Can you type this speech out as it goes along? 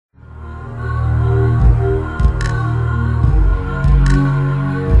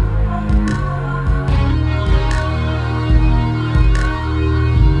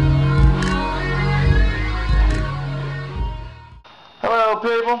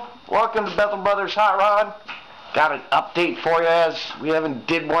people, welcome to Bethel Brothers Hot Rod. Got an update for you, as we haven't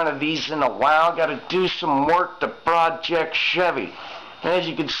did one of these in a while. Got to do some work to project Chevy. And as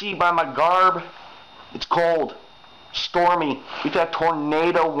you can see by my garb, it's cold, stormy. We've had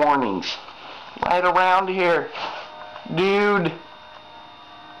tornado warnings right around here, dude.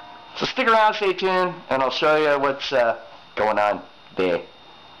 So stick around, stay tuned, and I'll show you what's going on there.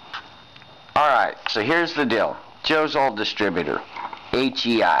 Alright, so here's the deal. Joe's old distributor,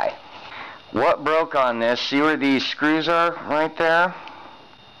 HEI. What broke on this, see where these screws are right there?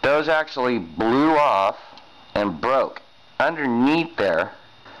 Those actually blew off and broke. Underneath there,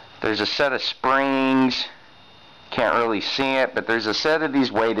 there's a set of springs. Can't really see it, but there's a set of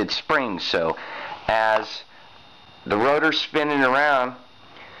these weighted springs. So as the rotor's spinning around,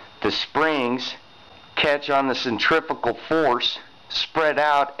 the springs catch on the centrifugal force, spread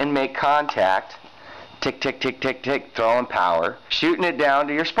out and make contact. Tick, tick, tick, tick, tick, throwing power, shooting it down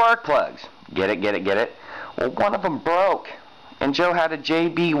to your spark plugs. Get it, get it, get it? Well, one of them broke, and Joe had a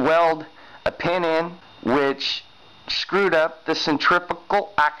JB weld a pin in, which screwed up the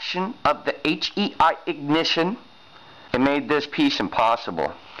centrifugal action of the HEI ignition. It made this piece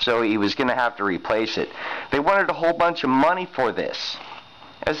impossible, so he was going to have to replace it. They wanted a whole bunch of money for this,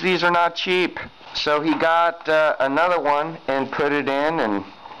 as these are not cheap. So he got another one and put it in, and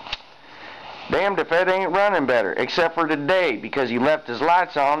damned if it ain't running better, except for today, because he left his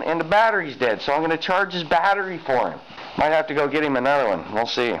lights on and the battery's dead. So I'm going to charge his battery for him. Might have to go get him another one. We'll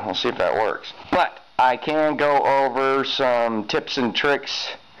see. We'll see if that works. But I can go over some tips and tricks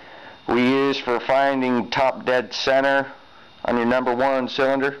we use for finding top dead center on your number one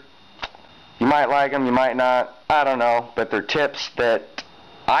cylinder. You might like them, you might not. I don't know, but they're tips that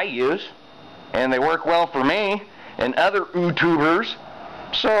I use, and they work well for me and other YouTubers.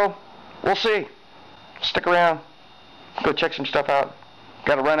 So we'll see. Stick around. Go check some stuff out.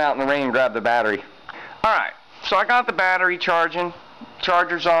 Got to run out in the rain and grab the battery. Alright, so I got the battery charging.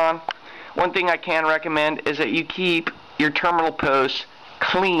 Charger's on. One thing I can recommend is that you keep your terminal posts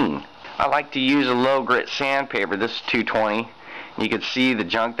clean. I like to use a low grit sandpaper. This is 220. You can see the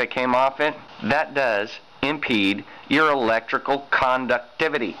junk that came off it. That does impede your electrical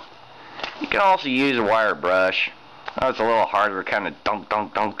conductivity. You can also use a wire brush. Oh, it's a little harder, kind of dunk,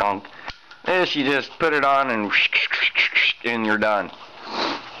 dunk, dunk, dunk. This, you just put it on and you're done.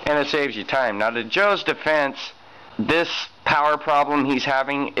 And it saves you time. Now, to Joe's defense, this power problem he's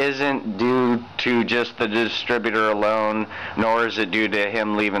having isn't due to just the distributor alone, nor is it due to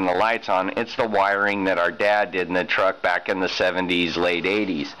him leaving the lights on. It's the wiring that our dad did in the truck back in the 70s, late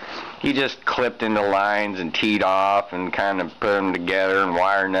 80s. He just clipped into lines and teed off and kind of put them together and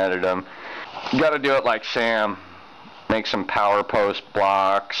wire nutted them. You got to do it like Sam. Make some power post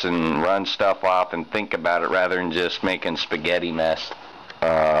blocks and run stuff off and think about it rather than just making spaghetti mess.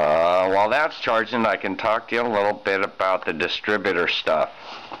 While that's charging, I can talk to you a little bit about the distributor stuff.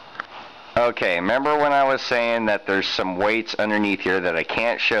 Okay, remember when I was saying that there's some weights underneath here that I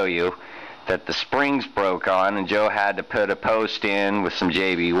can't show you, that the springs broke on and Joe had to put a post in with some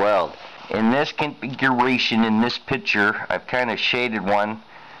JB weld. In this configuration, in this picture, I've kind of shaded one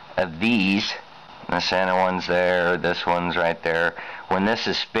of these. The center one's there, this one's right there. When this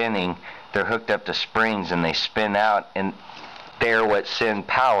is spinning, they're hooked up to springs and they spin out, and they're what send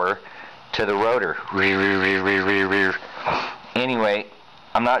power to the rotor. Anyway,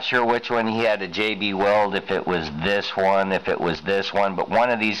 I'm not sure which one he had a JB weld, if it was this one, if it was this one, but one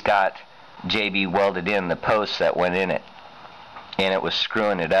of these got JB welded in, the post that went in it. And it was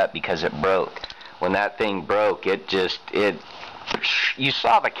screwing it up because it broke. When that thing broke, you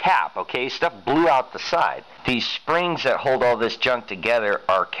saw the cap, okay? Stuff blew out the side. These springs that hold all this junk together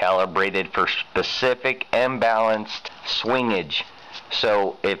are calibrated for specific imbalanced swingage.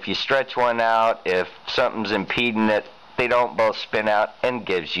 So if you stretch one out, if something's impeding it, they don't both spin out and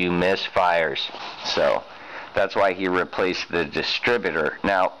gives you misfires. So that's why he replaced the distributor.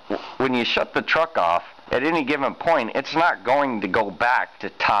 Now, when you shut the truck off, at any given point, it's not going to go back to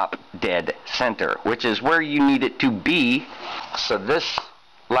top dead center, which is where you need it to be. So this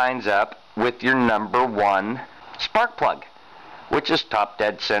lines up with your number one spark plug, which is top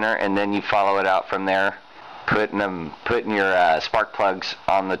dead center, and then you follow it out from there, putting your spark plugs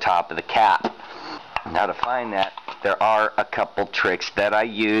on the top of the cap. Now, to find that, there are a couple tricks that I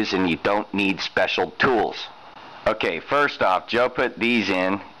use, and you don't need special tools. Okay, first off, Joe put these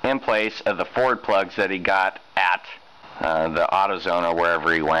in place of the Ford plugs that he got at the AutoZone or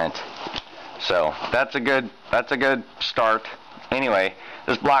wherever he went. So that's a good start. Anyway,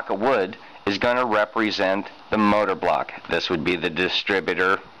 this block of wood is going to represent the motor block. This would be the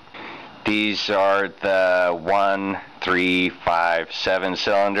distributor. These are the 1, 3, 5, 7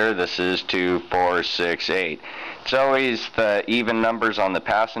 cylinder. This is 2, 4, 6, 8. It's always the even numbers on the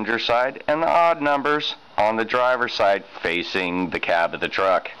passenger side and the odd numbers on the driver's side facing the cab of the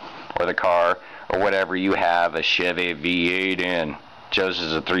truck or the car or whatever you have a Chevy V8 in. Joe's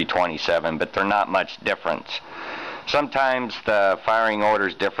is a 327, but they're not much difference. Sometimes the firing order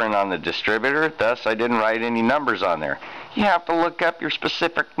is different on the distributor, thus I didn't write any numbers on there. You have to look up your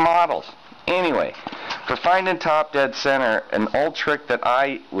specific models. Anyway, for finding top dead center, an old trick that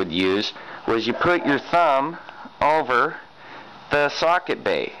I would use was you put your thumb over the socket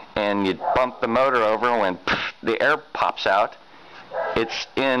bay and you bump the motor over, and when the air pops out, it's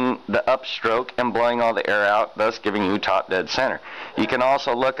in the upstroke and blowing all the air out, thus giving you top dead center. You can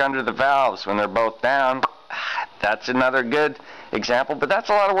also look under the valves when they're both down. That's another good example, but that's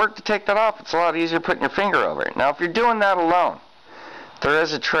a lot of work to take that off. It's a lot easier putting your finger over it. Now, if you're doing that alone, there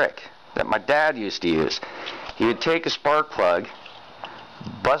is a trick that my dad used to use. He would take a spark plug,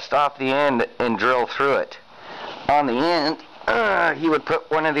 bust off the end, and drill through it. On the end, he would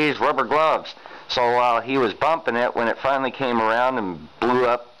put one of these rubber gloves. So while he was bumping it, when it finally came around and blew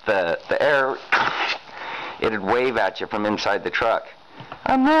up the air, it'd wave at you from inside the truck.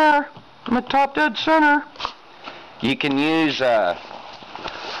 I'm there. I'm at top dead center. You can use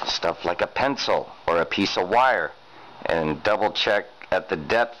stuff like a pencil or a piece of wire and double check at the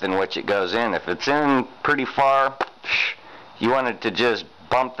depth in which it goes in. If it's in pretty far, you want it to just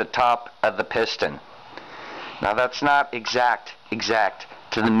bump the top of the piston. Now that's not exact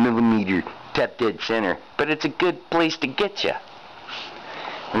to the millimeter top dead center, but it's a good place to get you.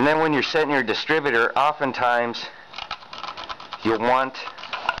 And then when you're setting your distributor, oftentimes you want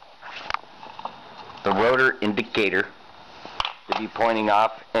the rotor indicator to be pointing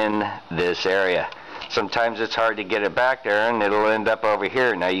off in this area. Sometimes it's hard to get it back there and it'll end up over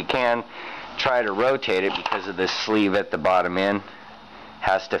here. Now you can try to rotate it because of this sleeve at the bottom end.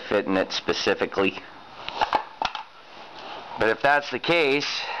 Has to fit in it specifically. But if that's the case,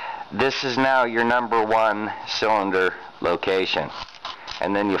 this is now your number 1 cylinder location.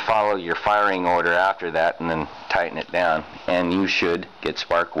 And then you follow your firing order after that and then tighten it down. And you should get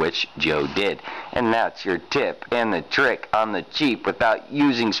spark, which Joe did. And that's your tip and the trick on the cheap without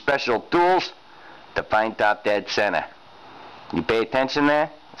using special tools to find top dead center. You pay attention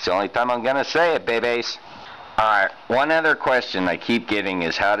there? It's the only time I'm going to say it, babies. Alright, one other question I keep getting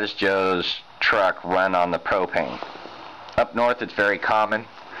is, how does Joe's truck run on the propane? Up north it's very common.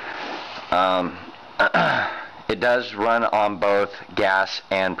 It does run on both gas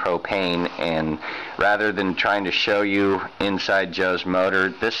and propane, and rather than trying to show you inside Joe's motor,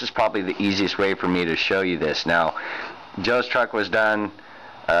 this is probably the easiest way for me to show you this. Now, Joe's truck was done,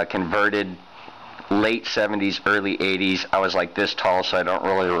 converted late 70s, early 80s. I was like this tall, so I don't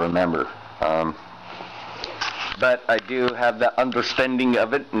really remember. But I do have the understanding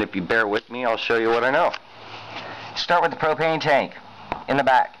of it, and if you bear with me, I'll show you what I know. Start with the propane tank in the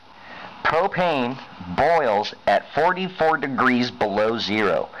back. Propane boils at 44 degrees below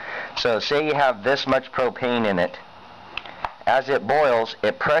zero. So say you have this much propane in it. As it boils,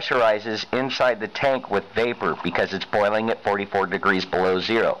 it pressurizes inside the tank with vapor because it's boiling at 44 degrees below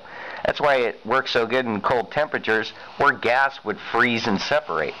zero. That's why it works so good in cold temperatures where gas would freeze and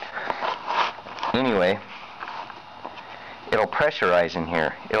separate. Anyway, it'll pressurize in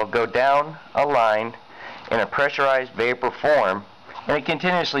here. It'll go down a line in a pressurized vapor form, and it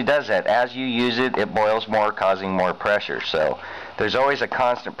continuously does that. As you use it, it boils more, causing more pressure. So there's always a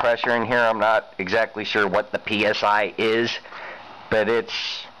constant pressure in here. I'm not exactly sure what the PSI is, but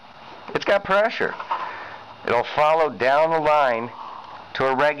it's got pressure. It'll follow down the line to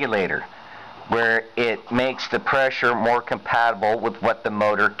a regulator where it makes the pressure more compatible with what the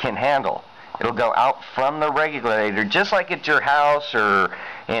motor can handle. It'll go out from the regulator, just like at your house or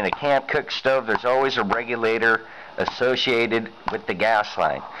in a camp cook stove. There's always a regulator associated with the gas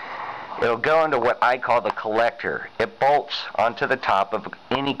line. It'll go into what I call the collector. It bolts onto the top of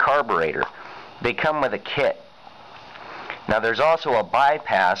any carburetor. They come with a kit. Now there's also a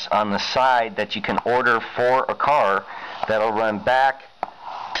bypass on the side that you can order for a car that'll run back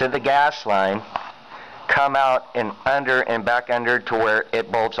to the gas line, come out and under and back under to where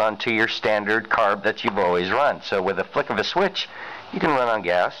it bolts onto your standard carb that you've always run. So with a flick of a switch, you can run on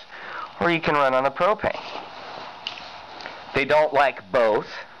gas or you can run on the propane. They don't like both.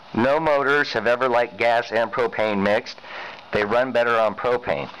 No motors have ever liked gas and propane mixed. They run better on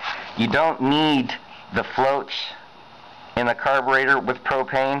propane. You don't need the floats in the carburetor with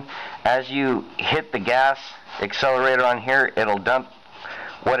propane. As you hit the gas accelerator on here, it'll dump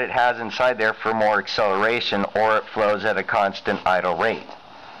what it has inside there for more acceleration, or it flows at a constant idle rate.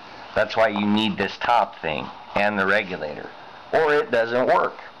 That's why you need this top thing and the regulator, or it doesn't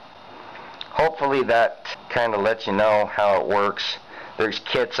work. Hopefully that kind of lets you know how it works. There's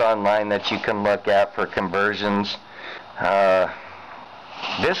kits online that you can look at for conversions.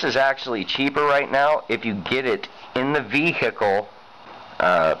 This is actually cheaper right now if you get it in the vehicle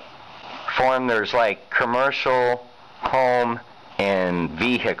form. There's like commercial, home, and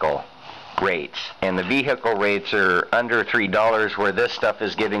vehicle rates, and the vehicle rates are under $3, where this stuff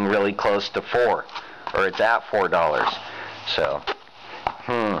is getting really close to $4, or it's at $4. So,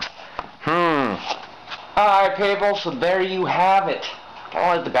 Alright, people, so there you have it.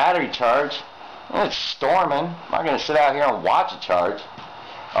 Gotta let the battery charge. It's storming. I'm not gonna sit out here and watch it charge.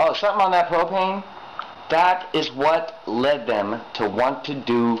 Oh, something on that propane? That is what led them to want to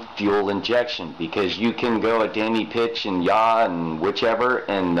do fuel injection, because you can go at any pitch and yaw and whichever,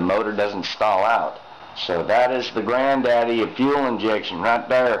 and the motor doesn't stall out. So that is the granddaddy of fuel injection right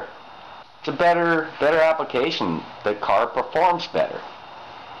there. It's a better application. The car performs better.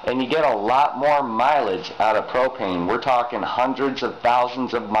 And you get a lot more mileage out of propane. We're talking hundreds of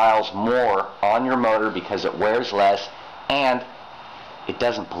thousands of miles more on your motor because it wears less and it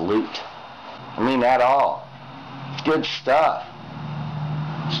doesn't pollute. I mean, at all. It's good stuff.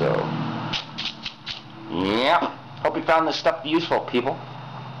 So, yeah. Hope you found this stuff useful, people.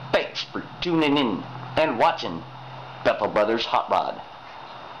 Thanks for tuning in and watching Bethel Brothers Hot Rod.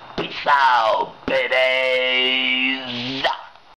 Peace out, biddies.